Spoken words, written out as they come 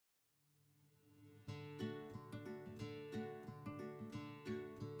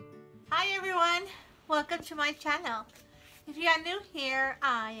everyone, welcome to my channel. If you are new here,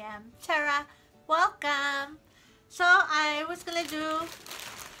 I am Tera. Welcome. So I was gonna do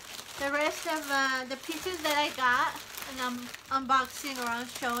the rest of the pieces that I got, and I'm unboxing around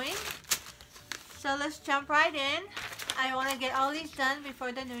showing. So let's jump right in. I want to get all these done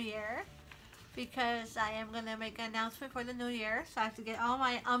before the new year because I am gonna make an announcement for the new year. So I have to get all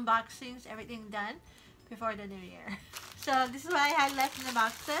my unboxings, everything done before the new year. So this is what I had left in the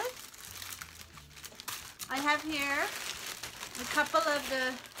boxes. I have here a couple of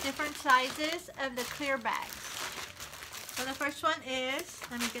the different sizes of the clear bags. So the first one is,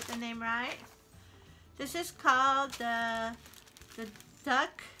 let me get the name right. This is called the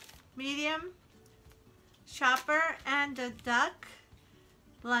Duck Medium Shopper and the Duck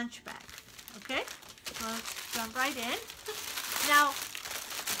Lunch Bag. Okay, so let's jump right in. Now,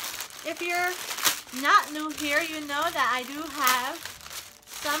 if you're not new here, you know that I do have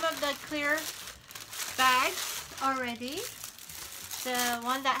some of the clear bags already. The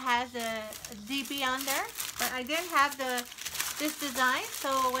one that has a DB on there, but I didn't have this design, so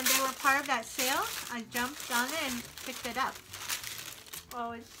when they were part of that sale, I jumped on it and picked it up.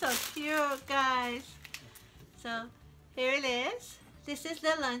 Oh, it's so cute, guys. So here it is. This is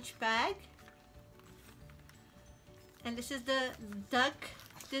the lunch bag, and this is the duck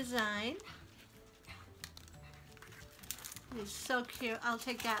design. It's so cute. I'll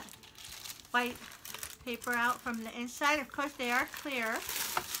take that white paper out from the inside. Of course, they are clear.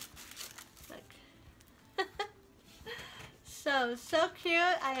 Look. So cute.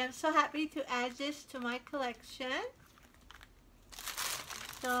 I am so happy to add this to my collection.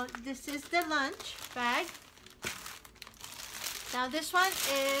 So this is the lunch bag. Now this one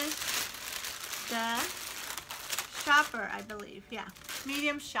is the shopper, I believe. Yeah,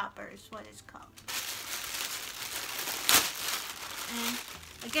 medium shopper is what it's called. And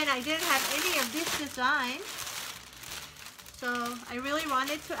again, I didn't have any of this design, so I really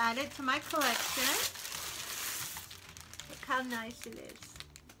wanted to add it to my collection. Look how nice it is.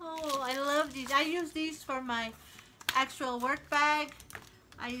 Oh, I love these. I use these for my actual work bag.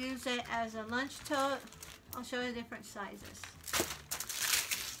 I use it as a lunch tote. I'll show you different sizes.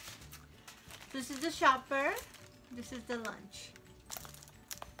 This is the shopper. This is the lunch.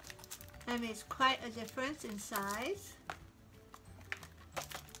 I mean, it's quite a difference in size.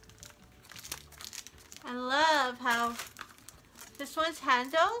 I love how this one's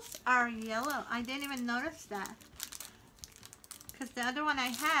handles are yellow. I didn't even notice that. Because the other one I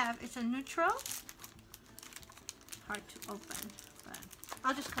have is a neutral. Hard to open, but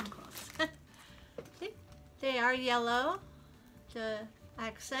I'll just come close. See? They are yellow, the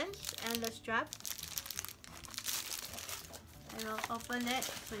accents and the strap. And I'll open it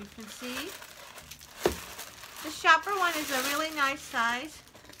so you can see. The shopper one is a really nice size.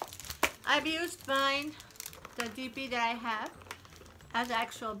 I've used mine, the DP that I have, as an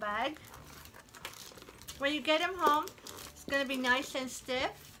actual bag. When you get them home, it's going to be nice and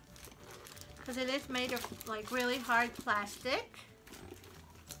stiff because it is made of like really hard plastic.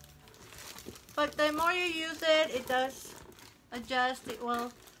 But the more you use it, it does adjust. It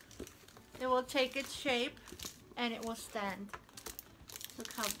will take its shape and it will stand.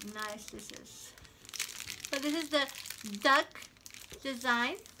 Look how nice this is. So this is the duck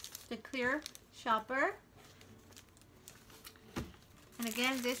design. The clear shopper, and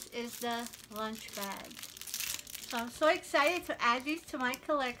again this is the lunch bag. So I'm so excited to add these to my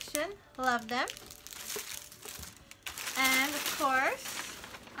collection. Love them. And of course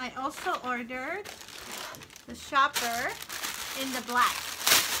I also ordered the shopper in the black.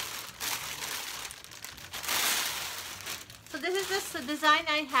 So this is the design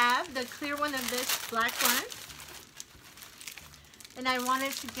I have, the clear one of this black one. And I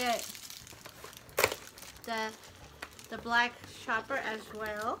wanted to get the black shopper as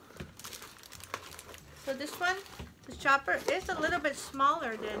well. So this one, the shopper is a little bit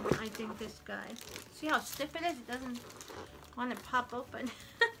smaller than I think this guy. See how stiff it is? It doesn't want to pop open.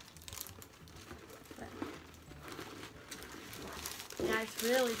 But, yeah, it's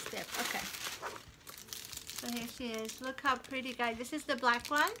really stiff. Okay. So here she is. Look how pretty, guys. This is the black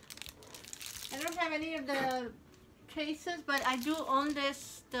one. I don't have any of the cases, but I do own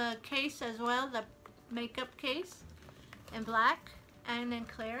the case as well, the makeup case in black and in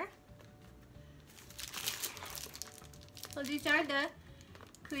clear. So these are the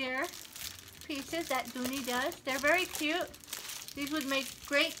clear pieces that Dooney does. They're very cute. These would make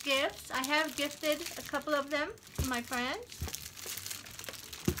great gifts. I have gifted a couple of them to my friends.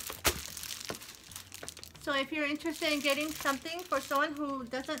 So if you're interested in getting something for someone who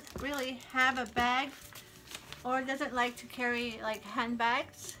doesn't really have a bag or doesn't like to carry like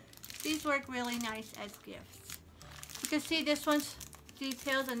handbags, These work really nice as gifts. You can see this one's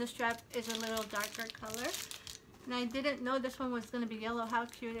details and the strap is a little darker color. And I didn't know this one was going to be yellow. How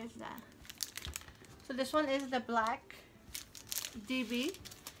cute is that? So this one is the black DB.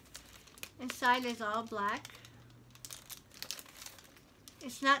 Inside is all black.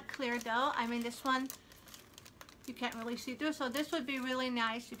 It's not clear though. I mean, this one you can't really see through. So this would be really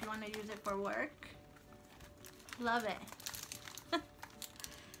nice if you want to use it for work. Love it.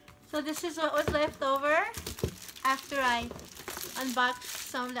 So this is what was left over after I unboxed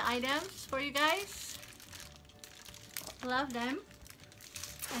some of the items for you guys. Love them.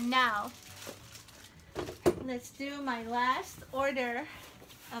 And now let's do my last order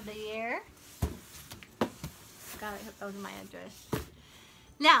of the year. God, I hope that was my address.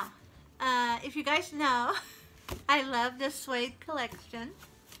 Now, if you guys know, I love the Suede collection.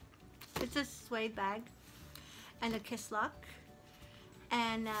 It's a Suede bag and a kiss lock.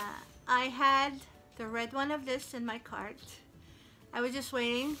 And I had the red one of this in my cart. I was just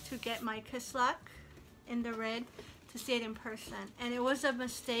waiting to get my kiss lock in the red to see it in person. And it was a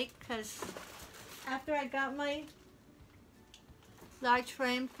mistake because after I got my large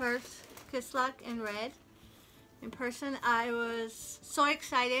frame first kiss lock in red in person, I was so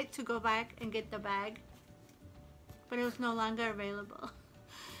excited to go back and get the bag, but it was no longer available.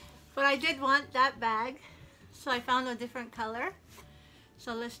 But I did want that bag, so I found a different color.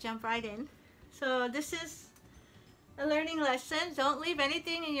 So let's jump right in. So this is a learning lesson. Don't leave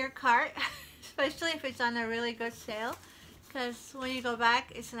anything in your cart, especially if it's on a really good sale, because when you go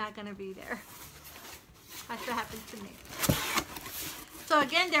back, it's not going to be there. That's what happened to me. So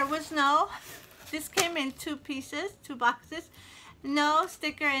again, there was no, this came in 2 pieces, 2 boxes, no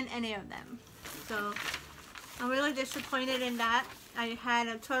sticker in any of them. So I'm really disappointed in that. I had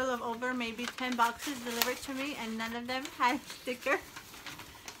a total of over maybe 10 boxes delivered to me and none of them had a sticker.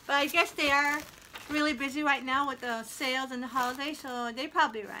 But I guess they are really busy right now with the sales and the holidays, so they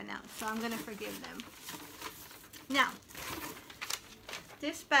probably ran out. So I'm going to forgive them. Now,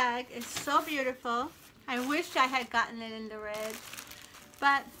 this bag is so beautiful. I wish I had gotten it in the red,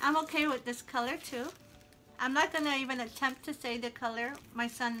 but I'm okay with this color too. I'm not going to even attempt to say the color. My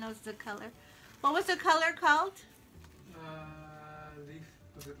son knows the color. What was the color called?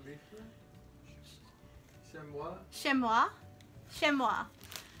 Was it leaf? Chamois? Chamois. Chamois.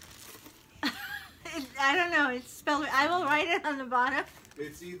 I don't know. It's spelled. I will write it on the bottom.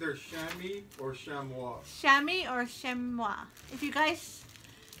 It's either chamois or chamois. Chamois or chamois. If you guys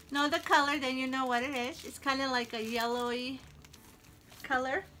know the color, then you know what it is. It's kind of like a yellowy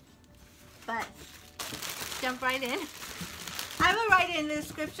color. But jump right in. I will write it in the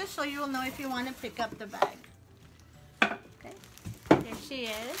description so you will know if you want to pick up the bag. Okay. There she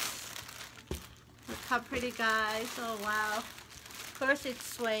is. Look how pretty, guys. Oh, wow. Of course, it's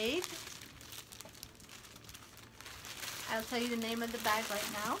Suede. I'll tell you the name of the bag right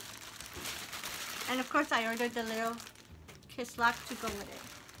now. And of course, I ordered the little kiss lock to go with it.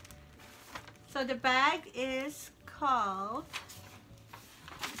 So the bag is called,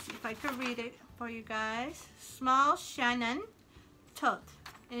 let's see if I can read it for you guys. Small Shannon tote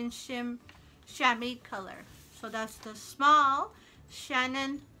in chamois color. So that's the small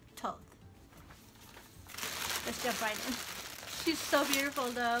Shannon tote. Let's jump right in. She's so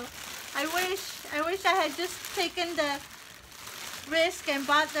beautiful though. I wish I had just taken the risk and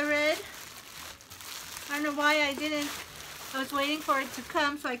bought the red. I don't know why I didn't. I was waiting for it to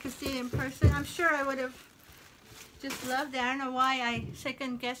come so I could see it in person. I'm sure I would have just loved it. I don't know why I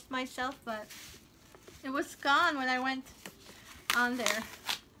second guessed myself, but it was gone when I went on there.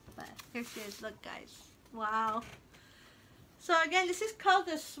 But here she is. Look, guys. Wow. So again, this is called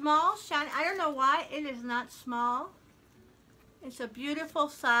the small Shannon. I don't know why it is not small. It's a beautiful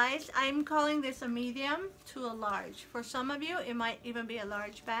size. I'm calling this a medium to a large. For some of you, it might even be a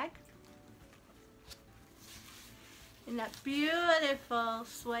large bag. In that beautiful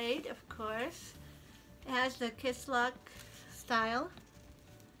suede, of course. It has the kiss lock style.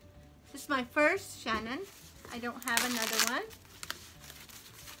 This is my first Shannon. I don't have another one.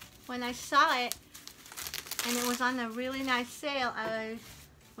 When I saw it, and it was on a really nice sale, I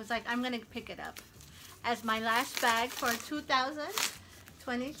was like, I'm going to pick it up as my last bag for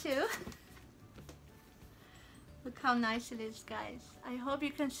 2022. Look how nice it is, guys. I hope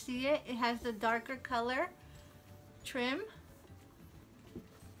you can see it. It has the darker color trim.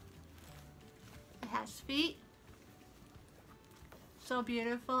 It has feet. So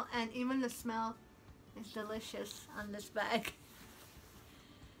beautiful, and even the smell is delicious on this bag.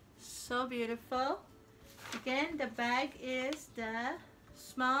 So beautiful. Again, the bag is the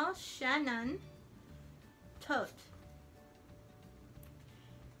small Shannon tote.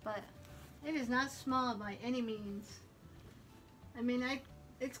 but it is not small by any means. I mean,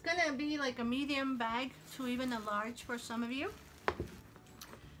 it's gonna be like a medium bag to even a large for some of you.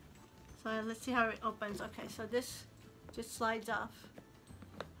 So let's see how it opens. Okay, so this just slides off.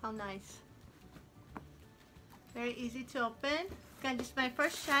 How nice. Very easy to open. Again, this is my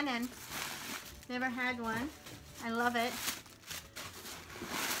first Shannon. Never had one. I love it.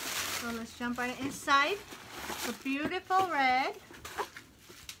 So let's jump right inside. The beautiful red.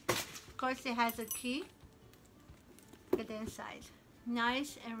 Of course, it has a key. Look at the inside.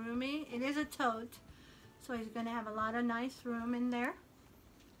 Nice and roomy. It is a tote, so it's going to have a lot of nice room in there.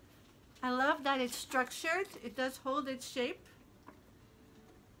 I love that it's structured. It does hold its shape.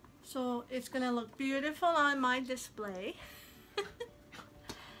 So it's going to look beautiful on my display.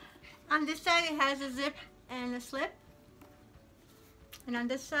 On this side, it has a zip and a slip. And on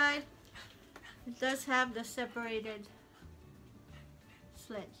this side, it does have the separated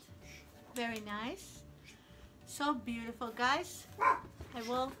slit. Very nice. So beautiful, guys. I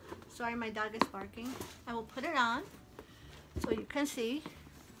will, sorry, my dog is barking. I will put it on so you can see.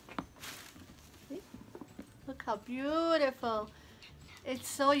 See? Look how beautiful. It's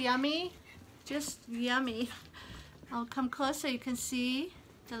so yummy. Just yummy. I'll come close so you can see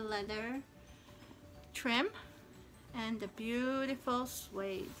the leather trim and the beautiful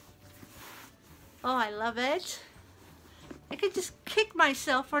suede. Oh, I love it. I could just kick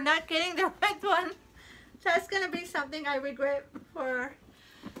myself for not getting the right one. That's gonna be something I regret for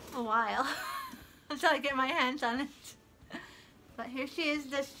a while until I get my hands on it. But here she is,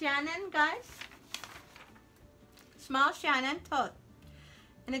 the Shannon, guys. Small Shannon tote.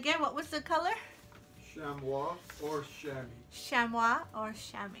 And again, what was the color? Chamois or chamois. Chamois or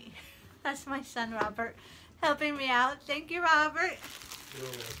chamois. That's my son Robert helping me out. Thank you, Robert. You're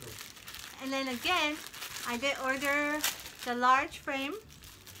welcome. And then again, I did order the large frame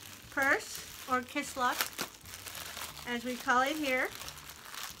purse or kiss lock, as we call it here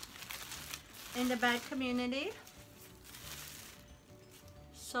in the bag community.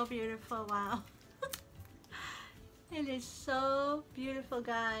 So beautiful, wow. It is so beautiful,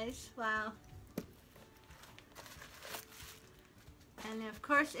 guys. Wow. And of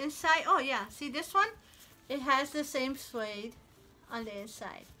course inside, oh yeah, see this one? It has the same suede on the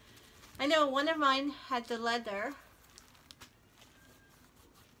inside. I know one of mine had the leather,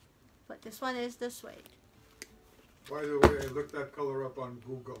 but this one is the suede. By the way, I looked that color up on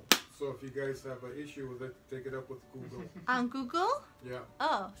Google. So if you guys have an issue with it, take it up with Google. On Google? Yeah.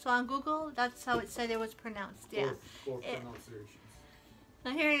 Oh, so on Google, that's how it said it was pronounced. Yeah. Both pronunciations.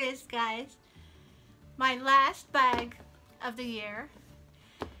 So here it is, guys. My last bag of the year.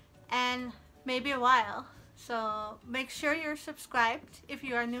 And maybe a while. So make sure you're subscribed if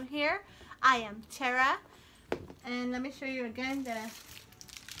you are new here. I am Tera. And let me show you again the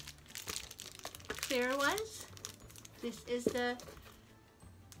clear ones. This is the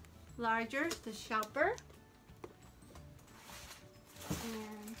larger, the shopper.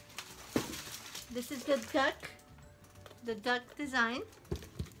 And this is the duck design.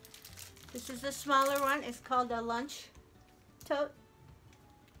 This is the smaller one. It's called the lunch tote.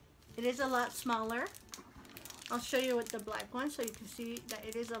 It is a lot smaller. I'll show you with the black one so you can see that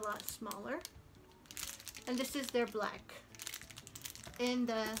it is a lot smaller. And this is their black.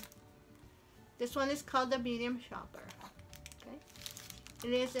 This one is called the medium shopper. Okay.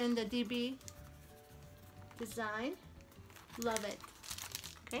 It is in the DB design. Love it.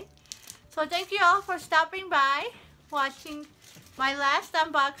 Okay. So thank you all for stopping by, watching my last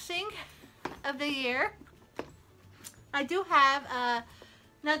unboxing of the year. I do have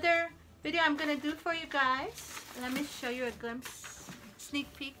another video I'm going to do for you guys. Let me show you a glimpse,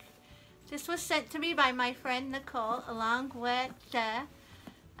 sneak peek. This was sent to me by my friend Nicole along with the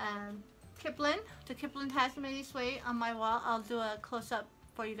Kipling. The Kipling has made its way on my wall. I'll do a close-up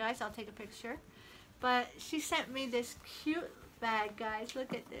for you guys. I'll take a picture. But she sent me this cute bag, guys.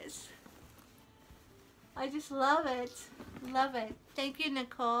 Look at this. I just love it. Love it. Thank you,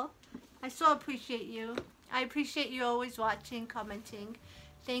 Nicole. I so appreciate you. I appreciate you always watching, commenting.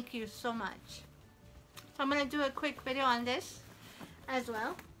 Thank you so much. So I'm going to do a quick video on this as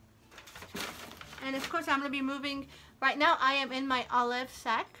well. And of course I'm going to be moving. Right now I am in my olive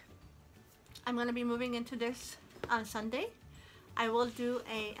sack. I'm going to be moving into this on Sunday. I will do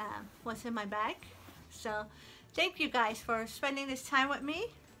a what's in my bag. So thank you guys for spending this time with me.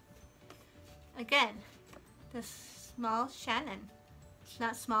 Again, the small Shannon. It's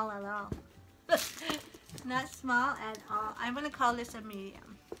not small at all. Not small at all. I'm going to call this a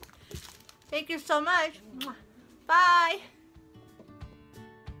medium. Thank you so much. Bye.